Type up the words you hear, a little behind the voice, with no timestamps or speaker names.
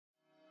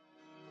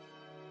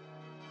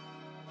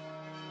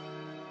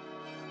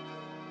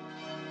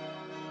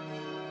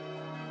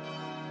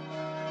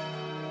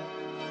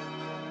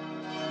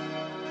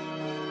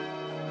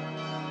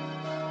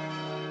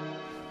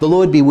The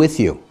Lord be with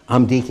you.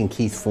 I'm Deacon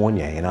Keith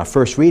Fournier, and our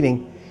first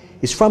reading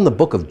is from the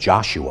book of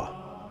Joshua.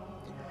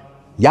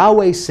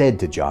 Yahweh said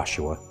to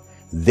Joshua,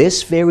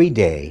 "This very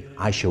day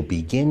I shall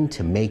begin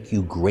to make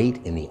you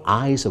great in the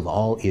eyes of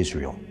all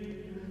Israel,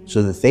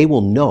 so that they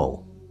will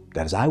know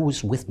that as I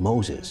was with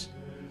Moses,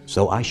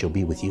 so I shall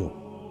be with you.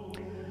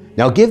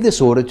 Now give this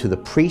order to the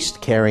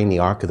priest carrying the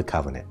Ark of the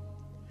Covenant.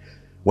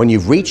 When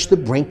you've reached the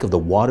brink of the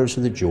waters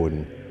of the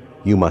Jordan,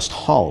 you must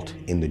halt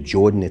in the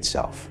Jordan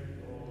itself."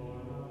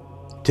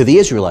 To the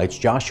Israelites,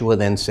 Joshua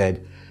then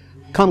said,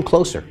 "Come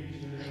closer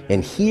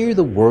and hear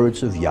the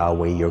words of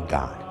Yahweh your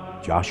God."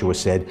 Joshua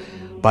said,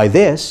 "By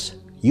this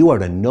you are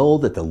to know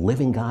that the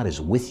living God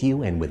is with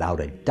you, and without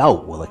a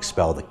doubt will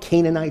expel the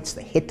Canaanites,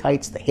 the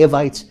Hittites, the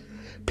Hivites,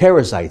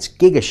 Perizzites,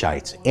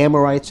 Girgashites,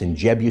 Amorites and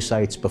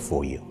Jebusites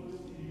before you.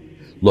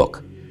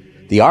 Look,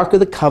 the Ark of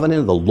the Covenant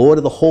of the Lord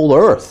of the whole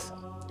earth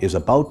is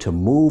about to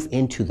move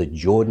into the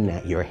Jordan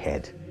at your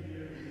head.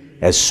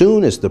 As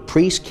soon as the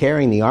priests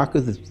carrying the Ark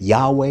of the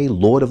Yahweh,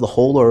 Lord of the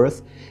whole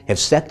earth, have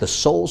set the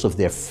soles of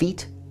their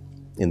feet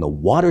in the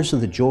waters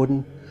of the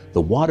Jordan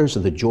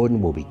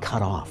will be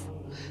cut off.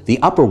 The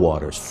upper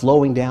waters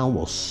flowing down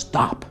will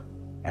stop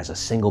as a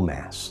single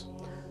mass."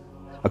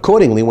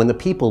 Accordingly, when the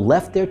people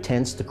left their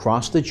tents to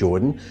cross the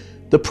Jordan,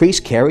 the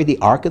priests carried the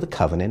Ark of the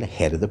Covenant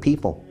ahead of the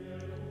people.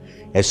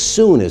 As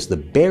soon as the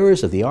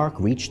bearers of the Ark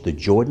reached the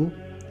Jordan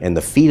and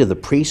the feet of the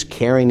priests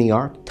carrying the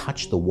Ark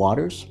touched the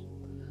waters,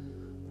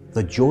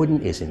 the Jordan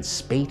is in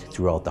spate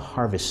throughout the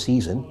harvest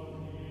season.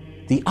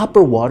 The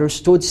upper waters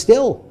stood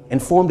still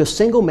and formed a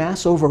single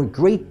mass over a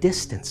great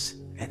distance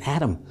at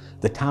Adam,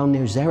 the town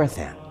near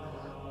Zarethan,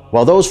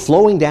 while those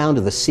flowing down to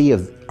the Sea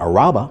of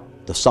Arabah,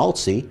 the Salt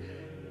Sea,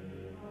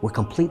 were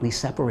completely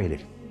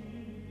separated.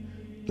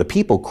 The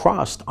people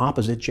crossed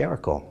opposite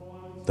Jericho.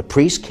 The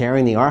priests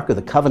carrying the Ark of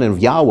the Covenant of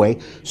Yahweh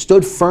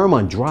stood firm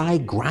on dry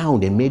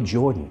ground in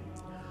mid-Jordan,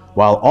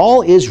 while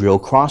all Israel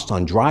crossed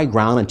on dry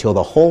ground until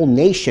the whole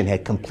nation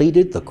had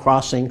completed the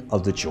crossing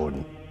of the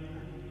Jordan.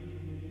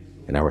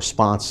 And our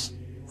response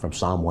from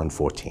Psalm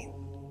 114.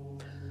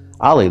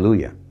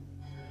 Alleluia.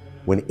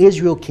 When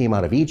Israel came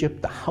out of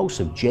Egypt, the house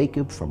of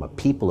Jacob from a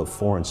people of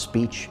foreign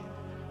speech,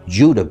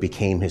 Judah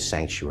became his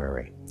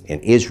sanctuary,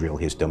 and Israel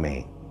his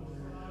domain.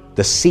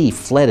 The sea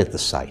fled at the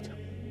sight.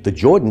 The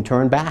Jordan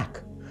turned back.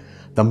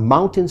 The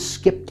mountains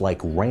skipped like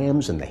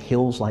rams and the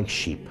hills like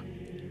sheep.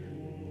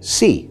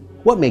 Sea,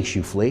 what makes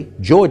you flee?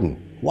 Jordan,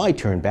 why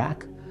turn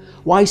back?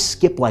 Why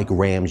skip like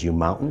rams, you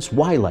mountains?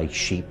 Why like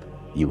sheep,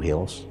 you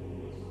hills?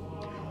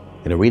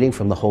 In a reading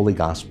from the Holy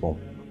Gospel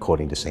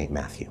according to St.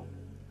 Matthew.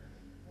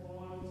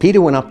 Peter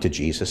went up to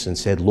Jesus and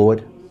said,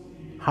 "Lord,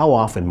 how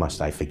often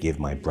must I forgive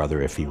my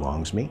brother if he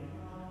wrongs me?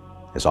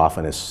 As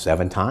often as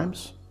 7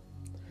 times?"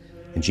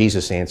 And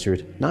Jesus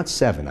answered, "Not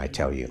 7, I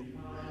tell you,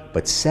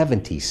 but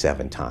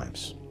 77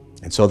 times.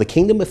 And so the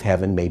kingdom of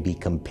heaven may be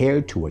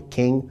compared to a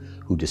king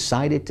who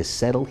decided to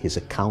settle his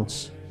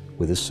accounts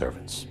with his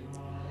servants.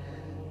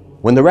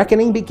 When the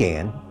reckoning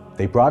began,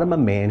 they brought him a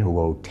man who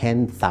owed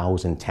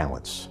 10,000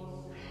 talents.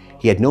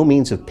 He had no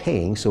means of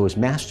paying, so his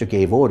master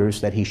gave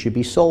orders that he should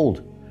be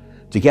sold,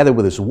 together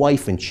with his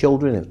wife and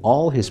children and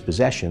all his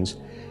possessions,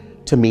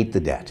 to meet the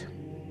debt.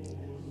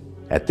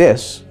 At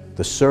this,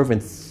 the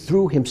servant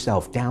threw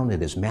himself down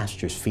at his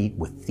master's feet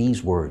with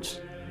these words,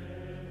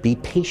 'Be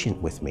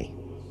patient with me,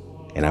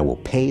 and I will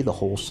pay the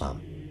whole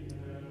sum.'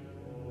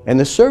 And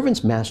the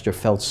servant's master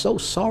felt so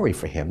sorry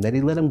for him that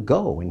he let him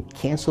go and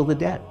cancel the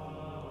debt.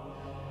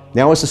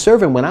 Now as the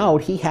servant went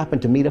out, he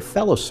happened to meet a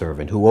fellow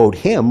servant who owed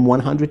him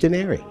 100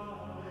 denarii.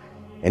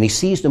 And he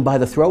seized him by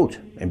the throat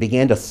and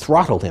began to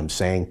throttle him,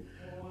 saying,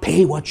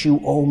 'Pay what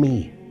you owe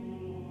me.'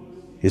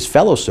 His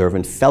fellow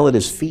servant fell at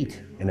his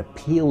feet and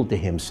appealed to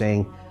him,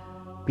 saying,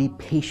 'Be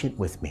patient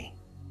with me,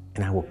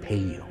 and I will pay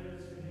you.'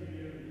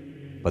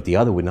 But the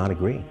other would not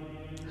agree.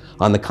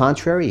 On the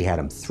contrary, he had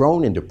him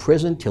thrown into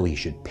prison till he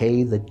should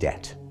pay the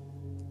debt.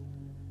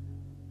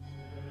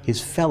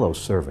 His fellow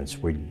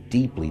servants were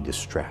deeply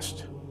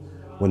distressed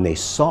when they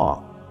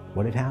saw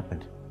what had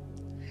happened.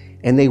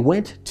 And they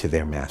went to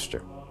their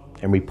master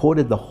and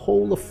reported the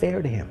whole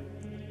affair to him.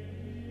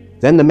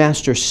 Then the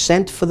master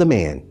sent for the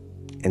man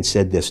and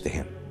said this to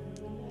him,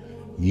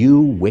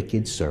 'You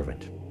wicked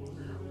servant,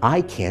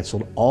 I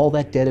canceled all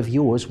that debt of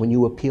yours when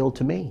you appealed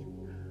to me.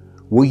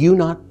 Were you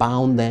not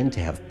bound then to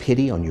have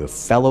pity on your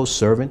fellow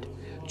servant,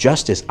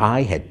 just as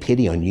I had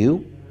pity on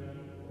you?'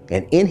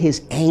 And in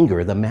his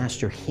anger, the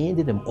master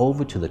handed him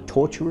over to the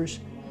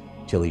torturers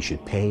till he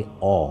should pay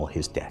all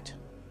his debt.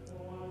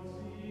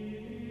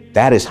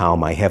 That is how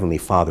my heavenly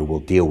Father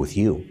will deal with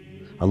you,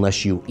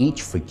 unless you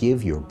each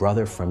forgive your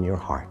brother from your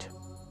heart."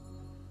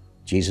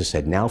 Jesus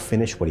had now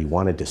finished what he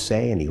wanted to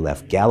say, and he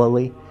left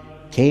Galilee,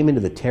 came into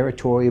the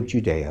territory of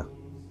Judea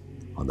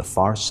on the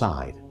far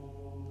side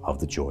of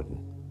the Jordan.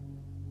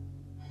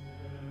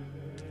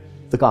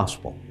 The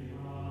Gospel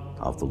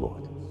of the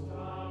Lord.